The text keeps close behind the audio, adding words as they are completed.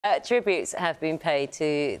Tributes have been paid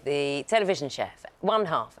to the television chef, one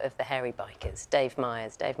half of the Hairy Bikers, Dave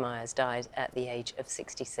Myers. Dave Myers died at the age of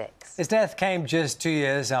 66. His death came just 2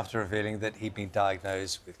 years after revealing that he'd been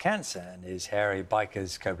diagnosed with cancer, and his Hairy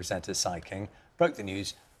Bikers co-presenter, Cy King, broke the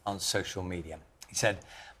news on social media. He said,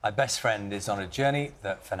 "My best friend is on a journey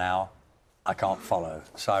that, for now, I can't follow."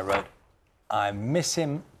 Cy wrote, "I miss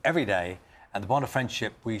him every day and the bond of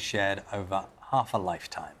friendship we shared over half a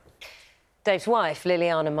lifetime." Dave's wife,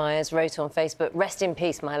 Liliana Myers, wrote on Facebook, "Rest in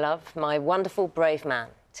peace, my love, my wonderful, brave man.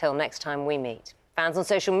 Till next time we meet." Fans on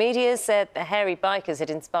social media said the Hairy Bikers had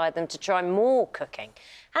inspired them to try more cooking.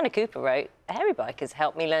 Hannah Cooper wrote, "The Hairy Bikers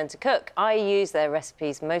helped me learn to cook. I use their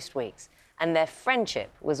recipes most weeks, and their friendship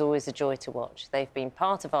was always a joy to watch. They've been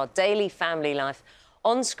part of our daily family life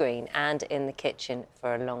on screen and in the kitchen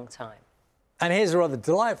for a long time." And here's a rather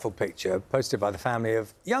delightful picture posted by the family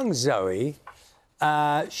of young Zoe.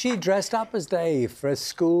 She dressed up as Dave for a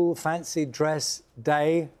school fancy dress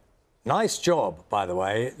day. Nice job, by the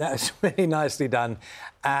way. That was really nicely done.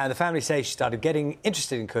 The family says she started getting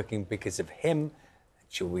interested in cooking because of him.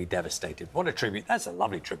 She'll be devastated. What a tribute. That's a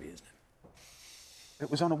lovely tribute, isn't it?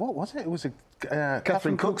 It was on a what was it? It was a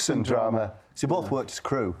Catherine Cookson drama. So you both worked as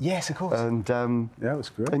crew. Yes, of course. And yeah, it was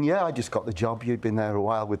great. And yeah, I just got the job. You'd been there a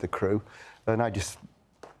while with the crew, and I just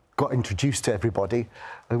got introduced to everybody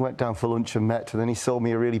and went down for lunch and met, and then he sold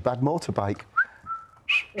me a really bad motorbike.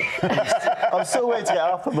 I'm still waiting to get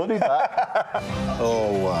half the money back.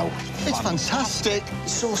 Oh, wow. It's fantastic.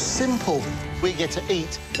 It's so simple. We get to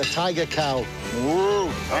eat the tiger cow.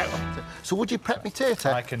 Whoa. So would you prep me tater?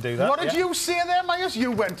 I can do that. What did you say there, Myers?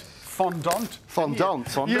 You went fondant.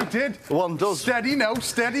 Fondant. You did. One does. Steady now,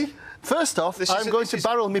 steady. First off, I'm going to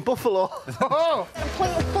barrel me buffalo. Oh.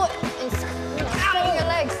 Point your foot and straighten your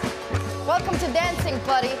legs. Welcome to dancing,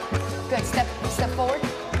 buddy. Good. Step forward.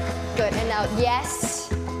 Good. And now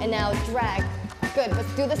yes. And now drag. Good.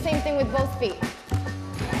 Let's do the same thing with both feet.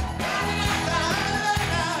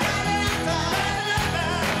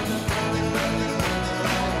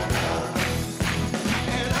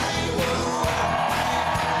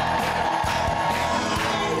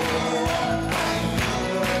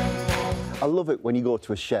 I love it when you go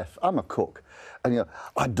to a chef. I'm a cook, and you know,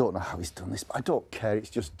 I don't know how he's done this, but I don't care. It's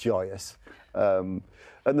just joyous, and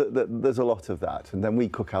there's a lot of that. And then we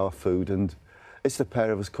cook our food, and it's the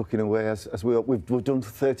pair of us cooking away as we've done for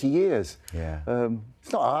 30 years. Yeah.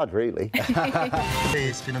 It's not hard, really.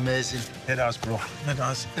 It's been amazing. It has, bro. It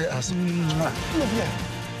has. It has. Love you.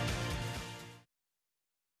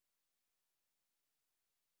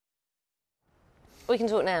 We can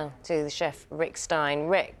talk now to the chef, Rick Stein.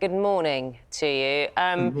 Rick, good morning to you.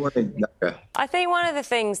 Good morning, Nora. I think one of the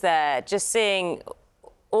things there, just seeing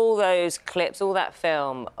all those clips, all that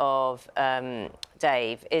film of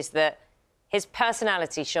Dave, is that his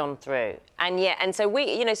personality shone through. And so we,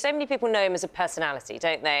 you know, so many people know him as a personality,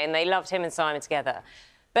 don't they? And they loved him and Simon together.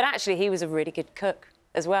 But actually, he was a really good cook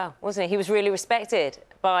as well, wasn't he? He was really respected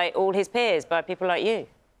by all his peers, by people like you.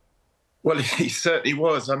 Well, he certainly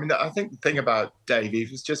was. I mean, I think the thing about Dave, he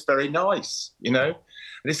was just very nice, you know? And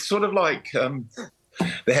it's sort of like the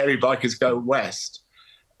Hairy Bikers go west.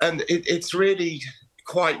 And it's really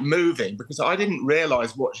quite moving, because I didn't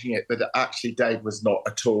realise watching it that actually Dave was not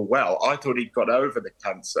at all well. I thought he'd got over the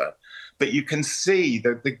cancer. But you can see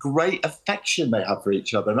the great affection they have for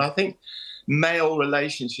each other. And I think male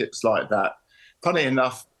relationships like that, funny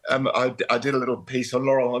enough, I did a little piece on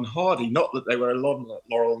Laurel and Hardy, not that they were alone,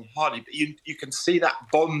 Laurel and Hardy, but you can see that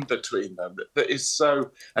bond between them that is so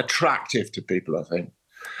attractive to people, I think.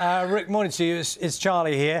 Rick, morning to you. It's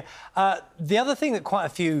Charlie here. The other thing that quite a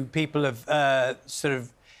few people have sort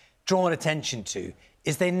of drawn attention to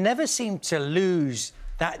is they never seem to lose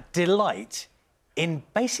that delight in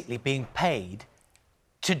basically being paid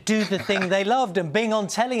to do the thing they loved and being on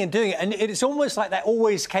telly and doing it. And it's almost like that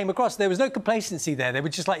always came across. There was no complacency there. They were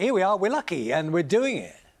just like, here we are, we're lucky, and we're doing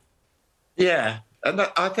it. Yeah, and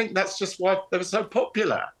I think that's just why they were so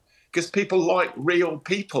popular, because people like real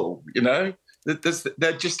people, you know?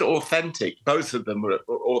 They're just authentic. Both of them were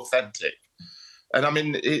authentic. And, I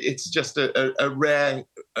mean, it's just a rare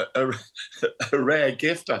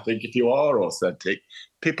gift, I think, if you are authentic.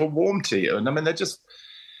 People warm to you. And, I mean, they're just...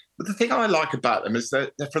 But the thing I like about them is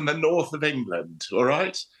that they're from the north of England, all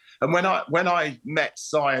right? And when I met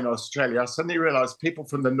Cy in Australia, I suddenly realised people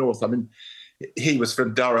from the north, I mean, he was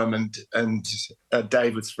from Durham and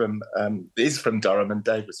Dave was is from Durham, and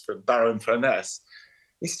Dave was from Barrow-in-Furness.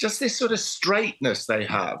 It's just this sort of straightness they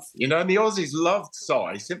have, you know, and the Aussies loved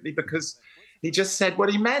Cy simply because he just said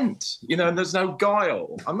what he meant, you know, and there's no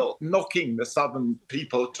guile. I'm not knocking the southern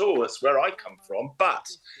people at all. That's where I come from. But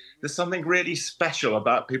there's something really special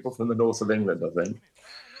about people from the north of England, I think.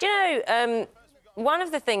 Do you know, one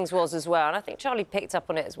of the things was as well, and I think Charlie picked up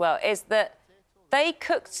on it as well, is that they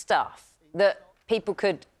cooked stuff that people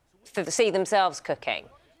could see themselves cooking.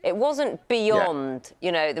 It wasn't beyond,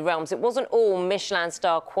 you know, the realms. It wasn't all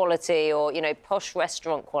Michelin-star quality or, you know, posh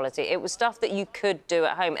restaurant quality. It was stuff that you could do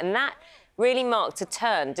at home. And that really marked a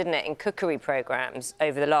turn, didn't it, in cookery programmes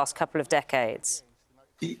over the last couple of decades?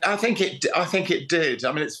 I think it did.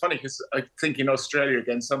 I mean, it's funny because I think in Australia,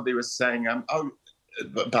 again, somebody was saying,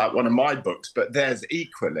 about one of my books, but there's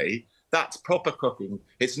equally, that's proper cooking.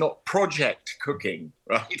 It's not project cooking,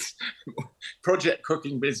 right? Project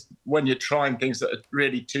cooking is when you're trying things that are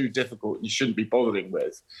really too difficult and you shouldn't be bothering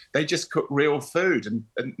with. They just cook real food and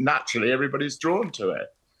naturally everybody's drawn to it.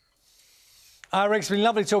 Rick, it's been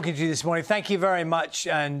lovely talking to you this morning. Thank you very much,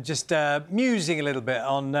 and just musing a little bit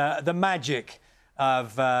on the magic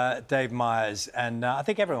of Dave Myers, and I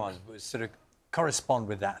think everyone was sort of correspond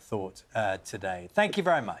with that thought today. Thank you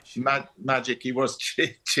very much. Magic he was.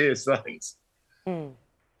 Cheers, thanks.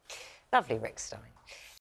 Lovely, Rick Stein.